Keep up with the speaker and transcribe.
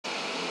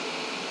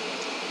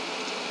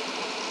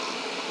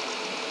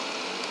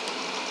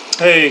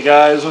Hey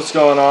guys, what's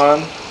going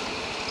on?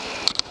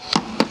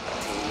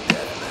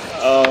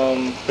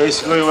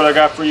 Basically what I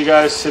got for you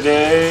guys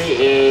today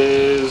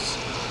is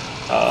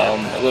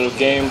a little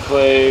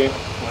gameplay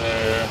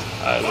where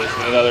I was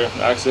another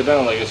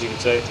accidental, I guess you could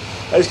say.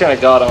 I just kind of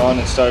got on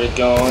and started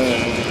going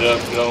and ended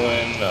up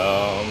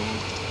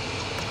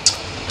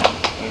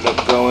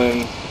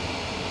going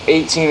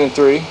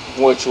 18-3,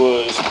 which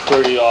was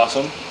pretty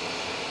awesome.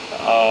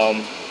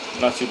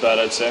 Not too bad,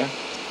 I'd say.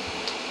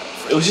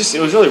 It was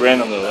really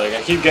random though. Like,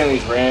 I keep getting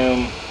these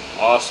random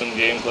awesome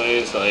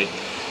gameplays. Like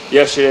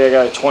yesterday I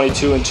got a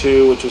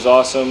 22-2, which was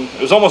awesome.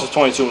 It was almost a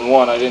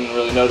 22-1. I didn't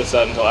really notice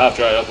that until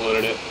after I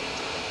uploaded it.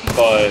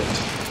 But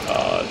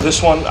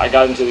this one, I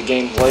got into the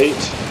game late.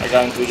 I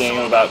got into the game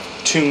about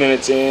 2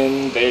 minutes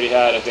in. They already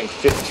had, I think,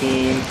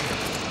 15.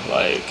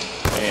 Like,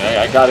 I mean,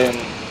 I got in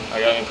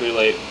pretty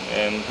late,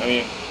 and I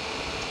mean,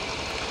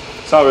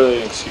 it's not really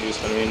an excuse,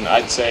 but I mean,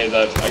 I'd say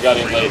that I got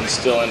in late and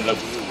still ended up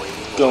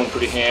going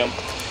pretty ham.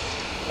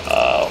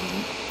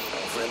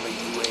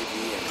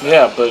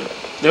 Yeah, but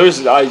there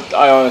was, I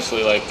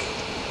honestly, like,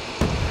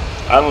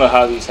 I don't know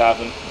how these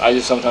happen. I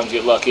just sometimes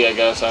get lucky, I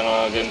guess. I don't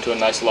know, get into a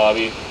nice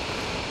lobby.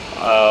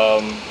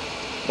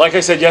 Like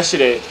I said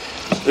yesterday,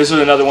 this was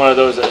another one of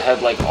those that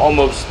had, like,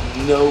 almost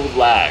no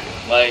lag.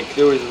 Like,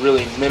 there was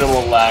really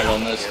minimal lag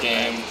on this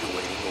game.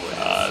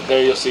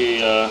 There you'll see,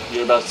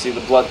 you're about to see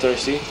the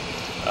Bloodthirsty.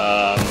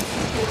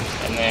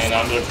 And then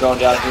I ended up going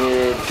down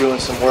here, doing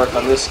some work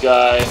on this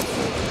guy.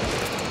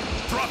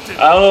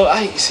 I don't know,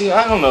 I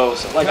don't know,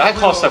 like, I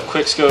call stuff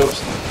quick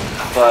scopes,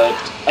 but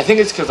I think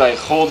it's because I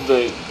hold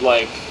the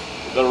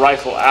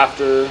rifle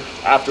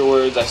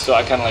afterwards.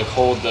 I kind of like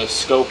hold the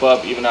scope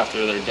up even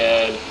after they're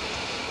dead,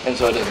 and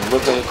so it doesn't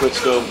look like a quick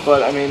scope.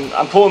 But I mean,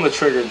 I'm pulling the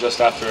trigger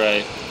just after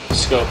I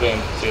scope in.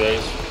 See,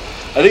 I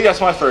think that's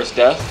my first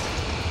death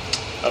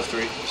of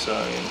 3, so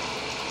I mean,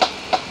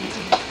 you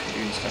can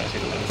just kind of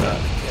take a look at that.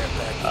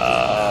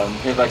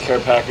 Here's my care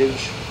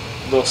package.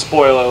 Little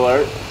spoiler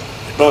alert.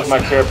 Both my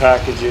care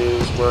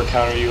packages were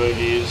counter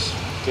UAVs.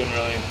 Didn't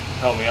really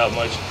help me out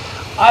much.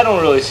 I don't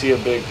really see a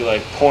big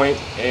point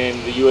in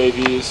the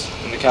UAVs,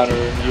 in the counter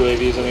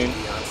UAVs.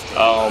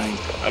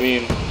 I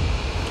mean,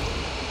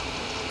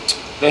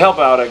 they help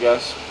out, I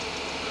guess.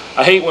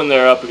 I hate when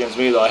they're up against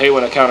me though. I hate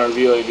when a counter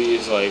UAV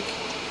is like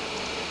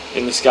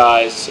in the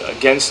skies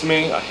against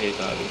me. I hate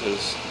that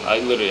because I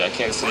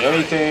can't see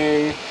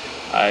anything.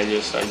 I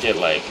get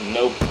like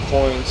no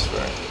points for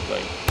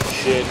like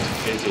shit.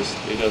 It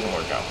doesn't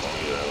work out for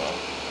me very well.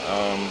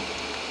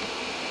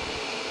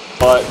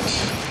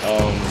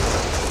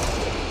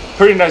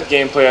 Pretty nice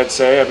gameplay, I'd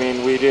say. I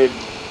mean, we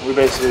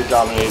basically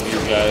dominated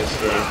these guys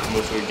for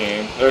most of the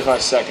game. There's my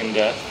second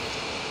death.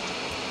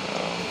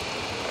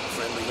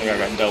 I think I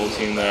got double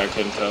teamed there. I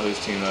couldn't tell whose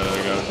team that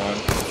other guy was on.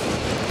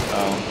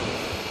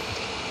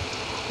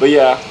 But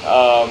yeah,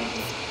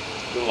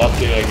 little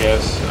update, I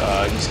guess.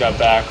 I just got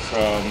back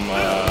from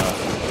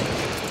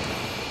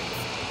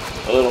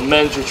a little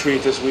men's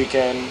retreat this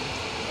weekend.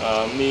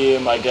 Me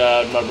and my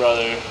dad, my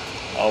brother,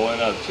 all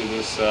went up to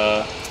this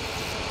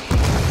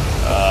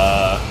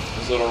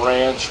little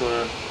ranch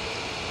where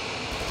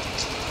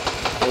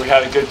we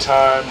had a good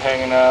time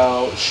hanging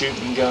out,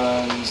 shooting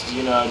guns,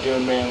 you know,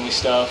 doing manly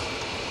stuff.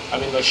 I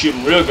mean, like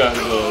shooting real guns,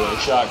 though, like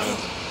shotguns.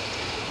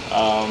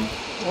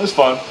 It was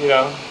fun, you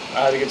know.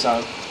 I had a good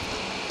time.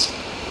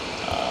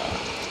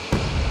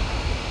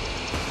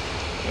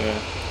 Yeah.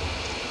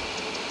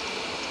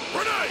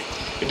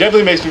 It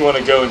definitely makes me want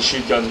to go and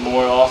shoot guns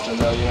more often,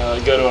 though. You know,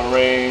 like go to a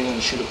range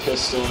and shoot a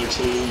pistol or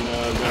two. You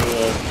know,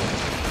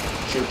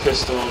 shoot a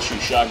pistol, shoot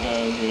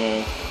shotgun. You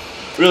know,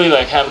 really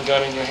like have a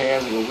gun in your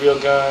hands, like a real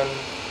gun,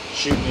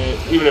 shooting it,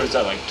 even if it's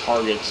at like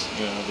targets.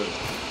 You know, but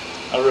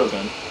a real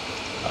gun.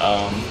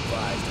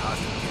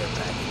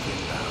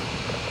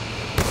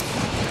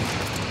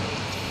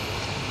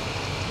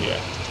 Yeah.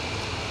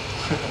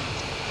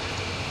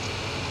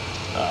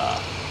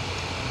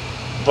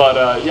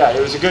 Yeah,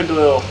 it was a good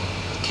little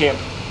camp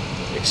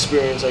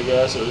experience, I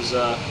guess. It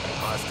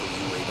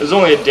was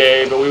only a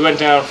day, but we went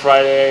down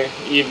Friday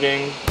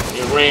evening.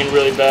 It rained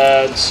really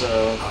bad,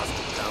 so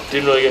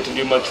didn't really get to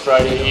do much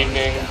Friday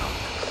evening.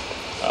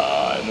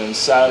 And then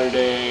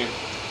Saturday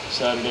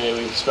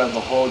we spent the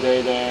whole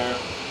day there.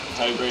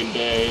 Had a great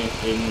day.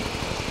 Didn't,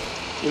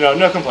 you know,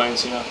 no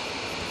complaints, you know.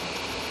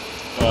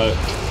 But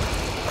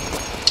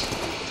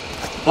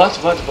I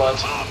thought I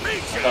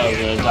was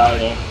gonna die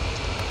there.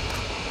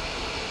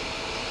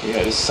 He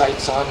had his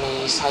sights on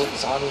me,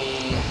 sights on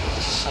me,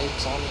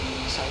 sights on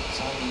me, sights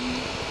on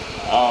me.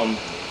 I don't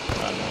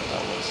know what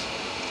that was.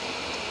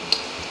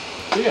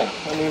 But yeah,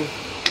 I mean,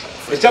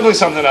 it's definitely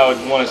something I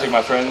would want to take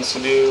my friends to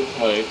do,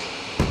 like,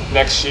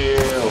 next year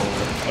or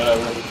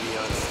whatever.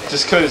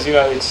 Just because, you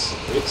know, it's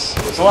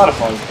a lot of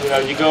fun. You know,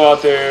 you go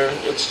out there,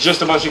 it's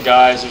just a bunch of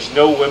guys, there's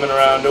no women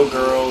around, no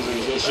girls,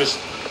 it's just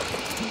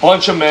a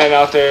bunch of men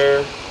out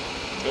there.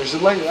 There's,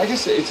 like, I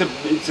guess it's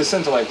a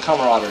sense of, like,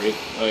 camaraderie,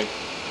 like,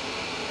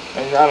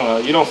 and I don't know,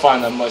 you don't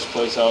find that much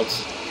place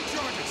else.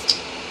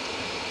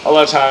 A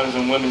lot of times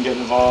when women get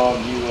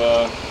involved,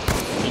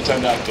 you you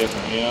tend to act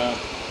different, you know.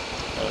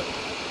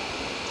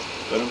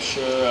 But I'm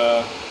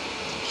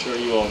sure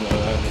you all know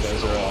that. You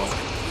guys are all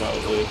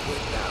probably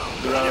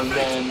grown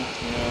men,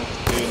 you know,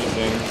 doing your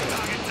thing.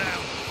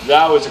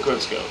 That was a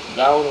quick scope.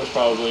 That one was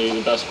probably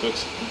the best quick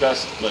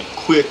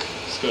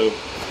scope,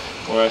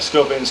 where I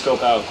scope in,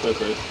 scope out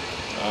quicker.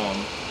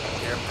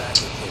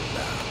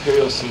 Here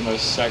you'll see my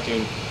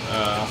second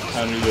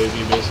counter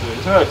UAV. Basically,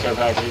 it's not a care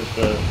package,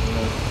 but you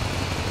know,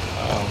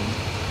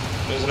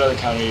 there's another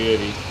counter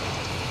UAV.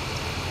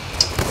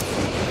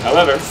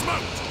 However,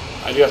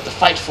 I do have to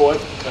fight for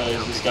it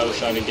because this guy was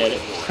trying to get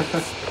it.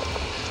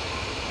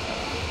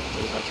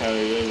 There's my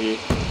counter UAV.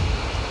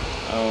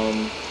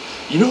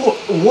 You know,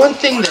 one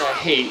thing that I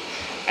hate,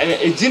 and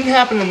it didn't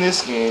happen in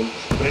this game,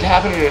 but it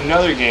happened in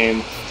another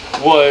game,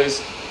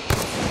 was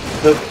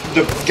the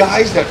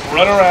guys that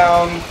run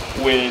around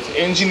with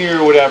engineer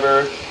or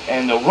whatever,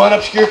 and they'll run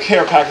up to your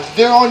care package.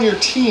 They're on your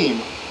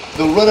team.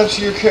 They'll run up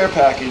to your care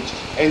package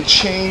and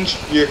change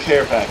your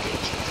care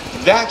package.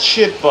 That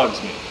shit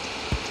bugs me.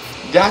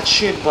 That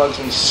shit bugs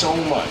me so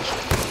much.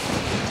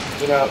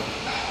 You know,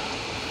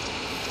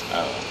 I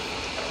don't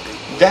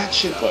know. That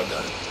shit bugs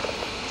me.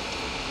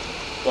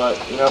 But,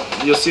 you know,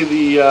 you'll see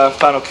the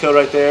final kill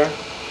right there.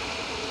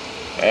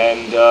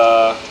 And,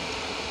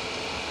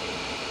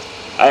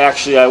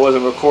 I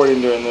wasn't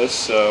recording during this,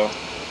 so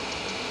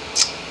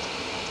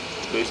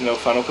there's no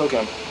final kill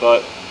cam.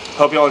 But,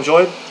 hope y'all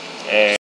enjoyed. And